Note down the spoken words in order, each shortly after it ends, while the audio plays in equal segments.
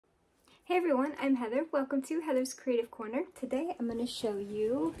Hey everyone, I'm Heather. Welcome to Heather's Creative Corner. Today I'm going to show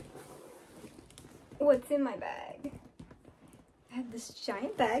you what's in my bag. I have this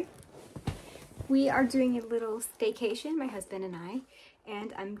giant bag. We are doing a little staycation, my husband and I,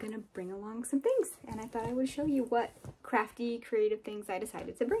 and I'm going to bring along some things. And I thought I would show you what crafty, creative things I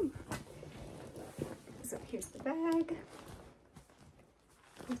decided to bring. So here's the bag.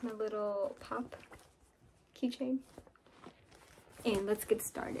 Here's my little pop keychain. And let's get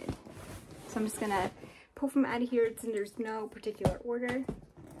started. So I'm just gonna pull from out of here. There's no particular order.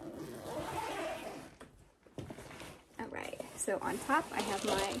 All right, so on top I have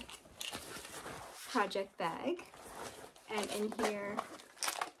my project bag, and in here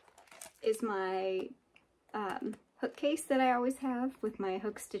is my hook case that I always have with my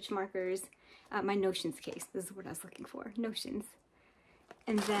hook stitch markers, my notions case. This is what I was looking for, notions.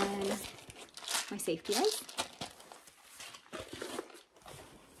 And then my safety eyes.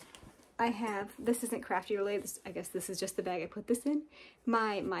 I have, this isn't crafty related, I guess this is just the bag I put this in,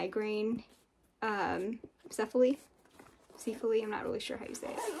 my migraine Cefaly, I'm not really sure how you say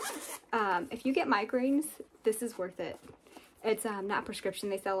it. If you get migraines, this is worth it. It's not prescription,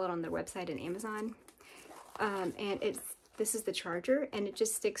 they sell it on their website and Amazon. And this is the charger, and it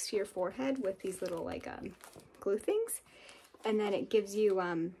just sticks to your forehead with these little like glue things. And then it gives you,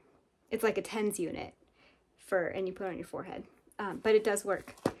 it's like a TENS unit and you put it on your forehead. But it does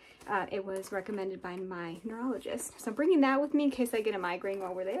work. It was recommended by my neurologist. So I'm bringing that with me in case I get a migraine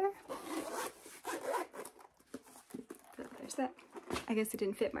while we're there. So there's that. I guess it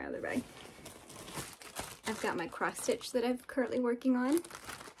didn't fit my other bag. I've got my cross stitch that I'm currently working on.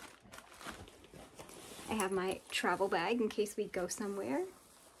 I have my travel bag in case we go somewhere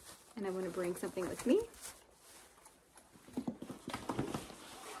and I want to bring something with me.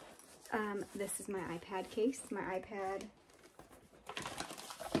 This is my iPad case. My iPad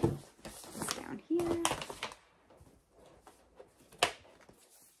here.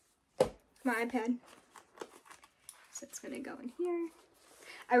 My iPad. So it's gonna go in here.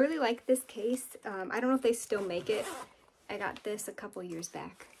 I really like this case. I don't know if they still make it. I got this a couple years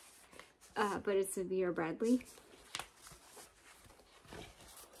back. But it's a Vera Bradley.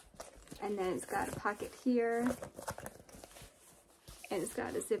 And then it's got a pocket here. And it's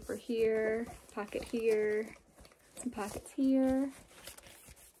got a zipper here, pocket here, some pockets here,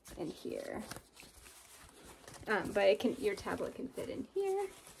 and here. But it can, your tablet can fit in here.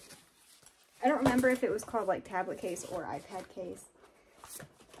 I don't remember if it was called like tablet case or iPad case.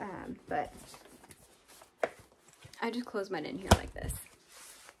 But I just close mine in here like this.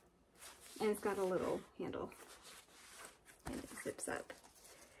 And it's got a little handle. And it zips up.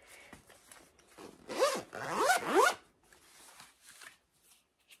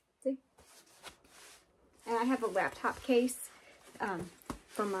 See? And I have a laptop case.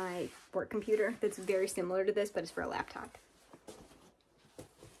 For my work computer that's very similar to this, but it's for a laptop.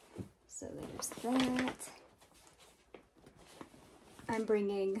 So there's that. I'm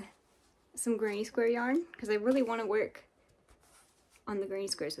bringing some granny square yarn because I really want to work on the granny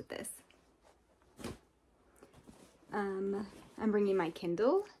squares with this. I'm bringing my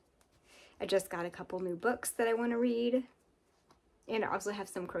Kindle. I just got a couple new books that I want to read, and I also have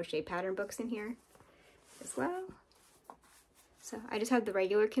some crochet pattern books in here as well. So I just have the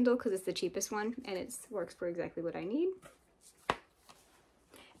regular Kindle because it's the cheapest one and it works for exactly what I need.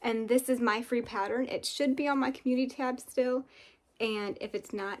 And this is my free pattern. It should be on my community tab still. And if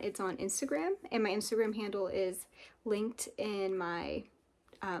it's not, it's on Instagram. And my Instagram handle is linked in my,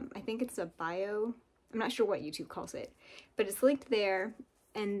 I think it's a bio. I'm not sure what YouTube calls it, but it's linked there.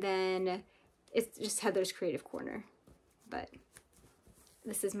 And then it's just Heather's Creative Corner. But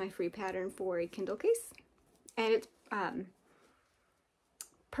this is my free pattern for a Kindle case. And it's,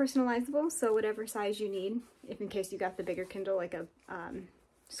 personalizable, so whatever size you need, if in case you got the bigger Kindle, like a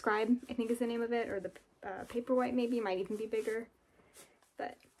Scribe, I think is the name of it, or the Paperwhite maybe, might even be bigger.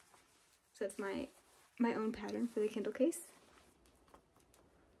 But so it's my own pattern for the Kindle case,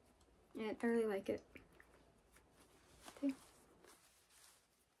 and I really like it. Okay.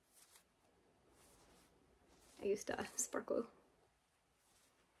 I used sparkle.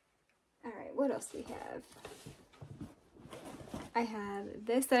 All right, what else do we have? I have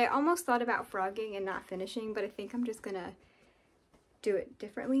this that I almost thought about frogging and not finishing, but I think I'm just gonna do it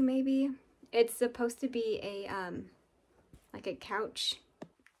differently maybe. It's supposed to be a like a couch,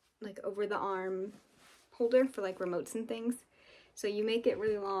 like over the arm holder for like remotes and things. So you make it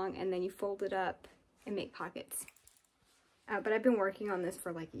really long and then you fold it up and make pockets. But I've been working on this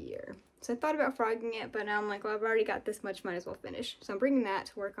for like a year. So I thought about frogging it, but now I'm like, well, I've already got this much, might as well finish. So I'm bringing that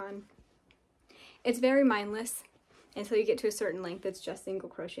to work on. It's very mindless. until you get to a certain length, it's just single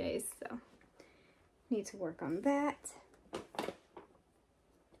crochets. So need to work on that.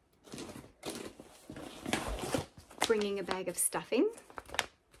 Bringing a bag of stuffing.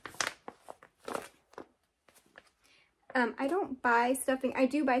 I don't buy stuffing. I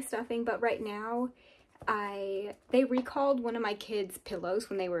do buy stuffing, but right now they recalled one of my kids' pillows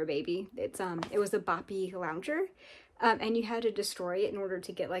when they were a baby. It was a boppy lounger, and you had to destroy it in order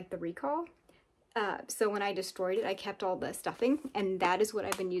to get like the recall. So when I destroyed it, I kept all the stuffing, and that is what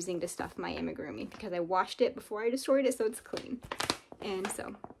I've been using to stuff my amigurumi, because I washed it before I destroyed it, so it's clean. And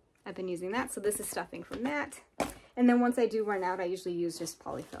so I've been using that. So this is stuffing from that. And then once I do run out, I usually use just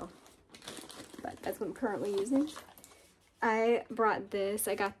polyfill. But that's what I'm currently using. I brought this.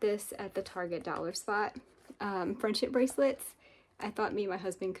 I got this at the Target dollar spot. Friendship bracelets. I thought me and my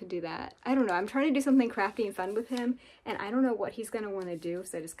husband could do that. I don't know. I'm trying to do something crafty and fun with him, and I don't know what he's going to want to do,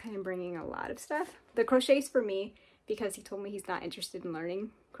 so I just kind of bringing a lot of stuff. The crochet's for me because he told me he's not interested in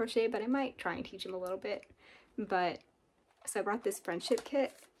learning crochet, but I might try and teach him a little bit. But so I brought this friendship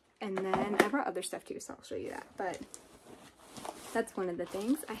kit, and then I brought other stuff too, so I'll show you that. But that's one of the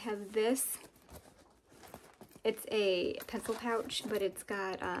things. I have this. It's a pencil pouch, but it's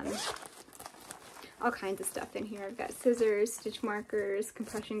got all kinds of stuff in here. I've got scissors, stitch markers,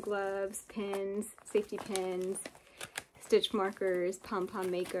 compression gloves, pins, safety pins, stitch markers,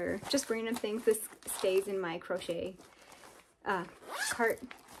 pom-pom maker, just random things. This stays in my crochet cart,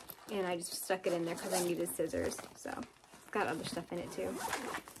 and I just stuck it in there because I needed scissors. So it's got other stuff in it too.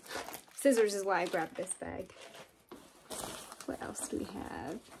 Scissors is why I grabbed this bag. What else do we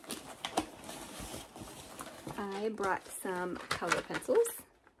have? I brought some color pencils.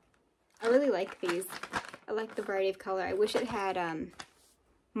 I really like these. I like the variety of color. I wish it had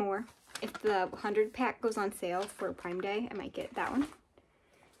more. If the 100 pack goes on sale for Prime Day, I might get that one.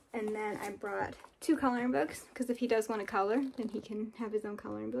 And then I brought 2 coloring books, because if he does want to color, then he can have his own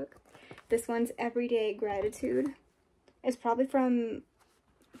coloring book. This one's Everyday Gratitude. It's probably from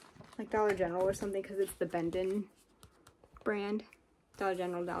like Dollar General or something, because it's the Bendon brand. Dollar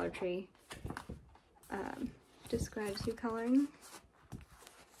General, Dollar Tree. Just gratitude coloring.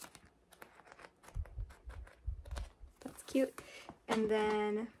 That's cute. And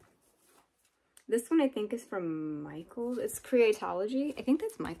then this one I think is from Michaels. It's Creatology. I think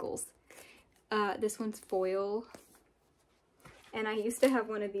that's Michaels. This one's foil. And I used to have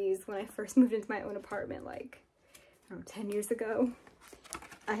one of these when I first moved into my own apartment, like, I don't know, 10 years ago.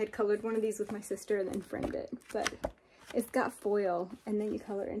 I had colored one of these with my sister and then framed it. But it's got foil, and then you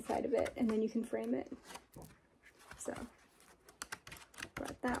color inside of it, and then you can frame it. So,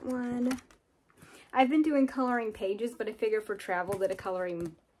 brought that one. I've been doing coloring pages, but I figure for travel that a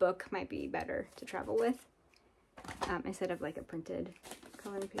coloring book might be better to travel with, instead of like a printed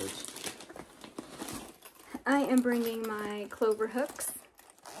coloring page. I am bringing my Clover hooks.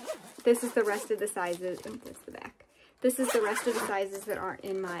 This is the rest of the sizes. Oh, that's the back. This is the rest of the sizes that aren't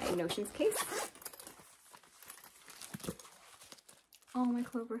in my Notions case. All my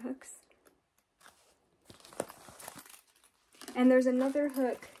Clover hooks. And there's another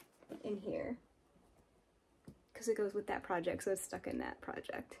hook in here because it goes with that project, so it's stuck in that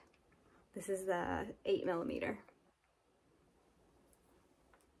project. This is the 8mm.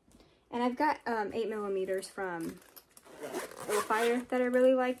 And I've got 8mm from Cefaly that I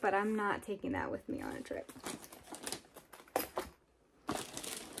really like, but I'm not taking that with me on a trip.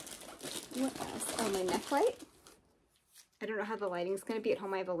 What else? Oh, my neck light. I don't know how the lighting's going to be at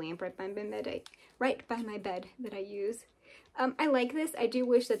home. I have a lamp right by my bed that I use. I like this. I do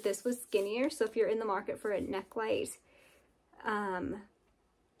wish that this was skinnier, so if you're in the market for a neck light,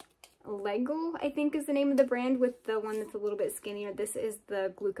 Leggle, I think is the name of the brand, with the one that's a little bit skinnier. This is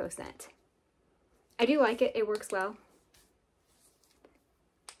the Glucoscent. I do like it. It works well.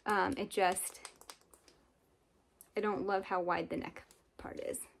 I don't love how wide the neck part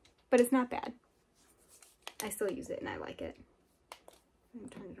is, but it's not bad. I still use it and I like it. I'm gonna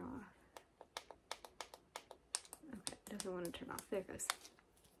turn it off. Okay, it doesn't want to turn off. There it goes.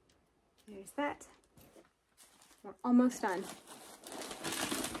 There's that. We're almost done.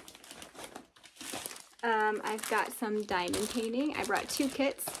 I've got some diamond painting. I brought 2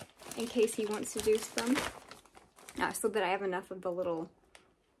 kits in case he wants to do some, so that I have enough of the little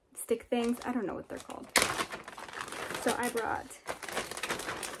stick things. I don't know what they're called. So I brought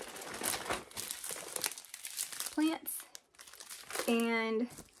plants and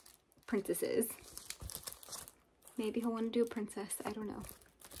princesses. Maybe he'll want to do a princess. I don't know.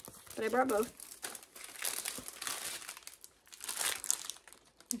 But I brought both.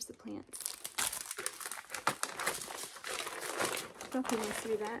 There's the plants. So if he wants to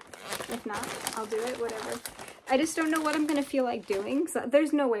do that. If not, I'll do it, whatever. I just don't know what I'm going to feel like doing. So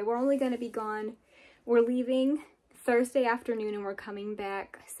there's no way. We're only going to be gone. We're leaving Thursday afternoon and we're coming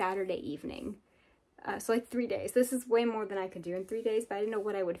back Saturday evening. So like 3 days. This is way more than I could do in 3 days, but I didn't know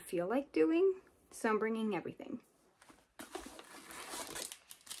what I would feel like doing. So I'm bringing everything.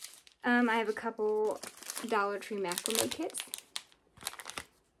 I have a couple Dollar Tree macrame kits.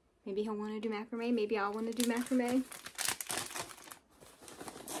 Maybe he'll want to do macrame. Maybe I'll want to do macrame.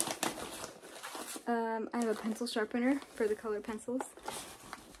 I have a pencil sharpener for the color pencils.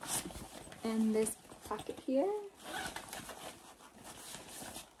 And this pocket here.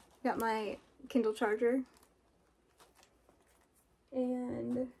 Got my Kindle charger.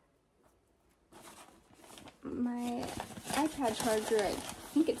 And my iPad charger, I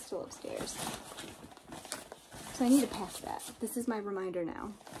think it's still upstairs. So I need to pack that. This is my reminder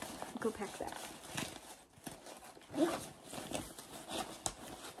now. Go pack that.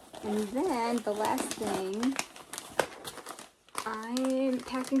 And then the last thing, I'm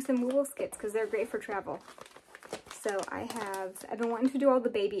packing some Woobles kits because they're great for travel. So I've been wanting to do all the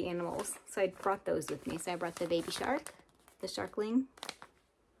baby animals, so I brought those with me. So I brought the baby shark, the Shark-ling.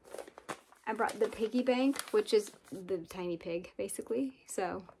 I brought the Piggy bank, which is the tiny pig, basically.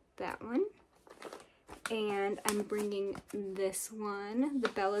 So that one. And I'm bringing this one, the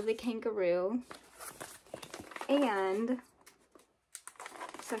Bella the kangaroo. And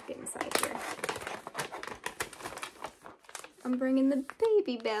tuck it inside here. I'm bringing the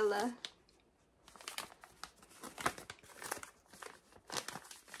baby Bella.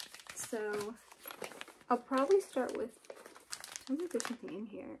 So I'll probably start with, I wonder if there's something in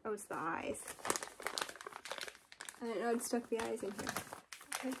here. Oh, it's the eyes. I didn't know I'd stuck the eyes in here.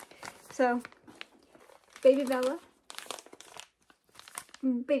 Okay. So, baby Bella,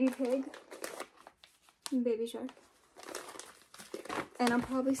 baby pig, baby shark. And I'll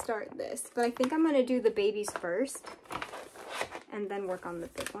probably start this, but I think I'm going to do the babies first and then work on the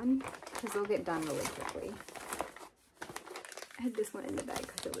big one because they'll get done really quickly. I had this one in the bag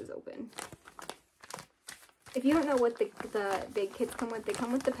because it was open. If you don't know what the big kits come with, they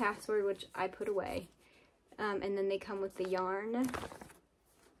come with the password, which I put away. And then they come with the yarn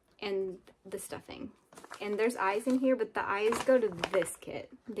and the stuffing. And there's eyes in here, but the eyes go to this kit.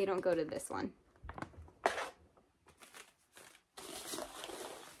 They don't go to this one.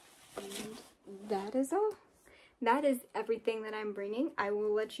 And that is all. That is everything that I'm bringing. I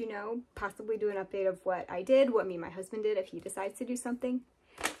will let you know, possibly do an update of what I did, what me and my husband did if he decides to do something.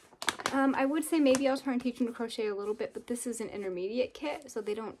 I would say maybe I'll try and teach him to crochet a little bit, but this is an intermediate kit, so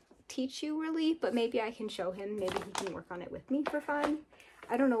they don't teach you really, but maybe I can show him. Maybe he can work on it with me for fun.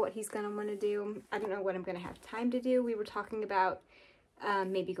 I don't know what he's going to want to do. I don't know what I'm going to have time to do. We were talking about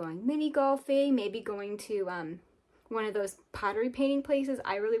maybe going mini golfing, maybe going to one of those pottery painting places.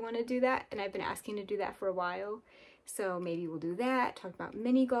 I really want to do that, and I've been asking to do that for a while. So maybe we'll do that, talk about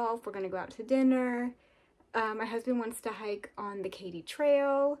mini golf. We're going to go out to dinner. My husband wants to hike on the Katy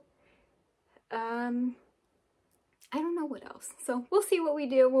Trail. I don't know what else. So we'll see what we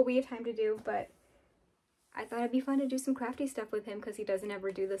do, what we have time to do, but I thought it'd be fun to do some crafty stuff with him because he doesn't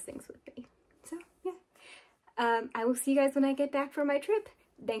ever do those things with me. So, yeah. I will see you guys when I get back from my trip.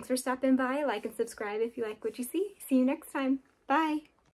 Thanks for stopping by. Like and subscribe if you like what you see. See you next time. Bye.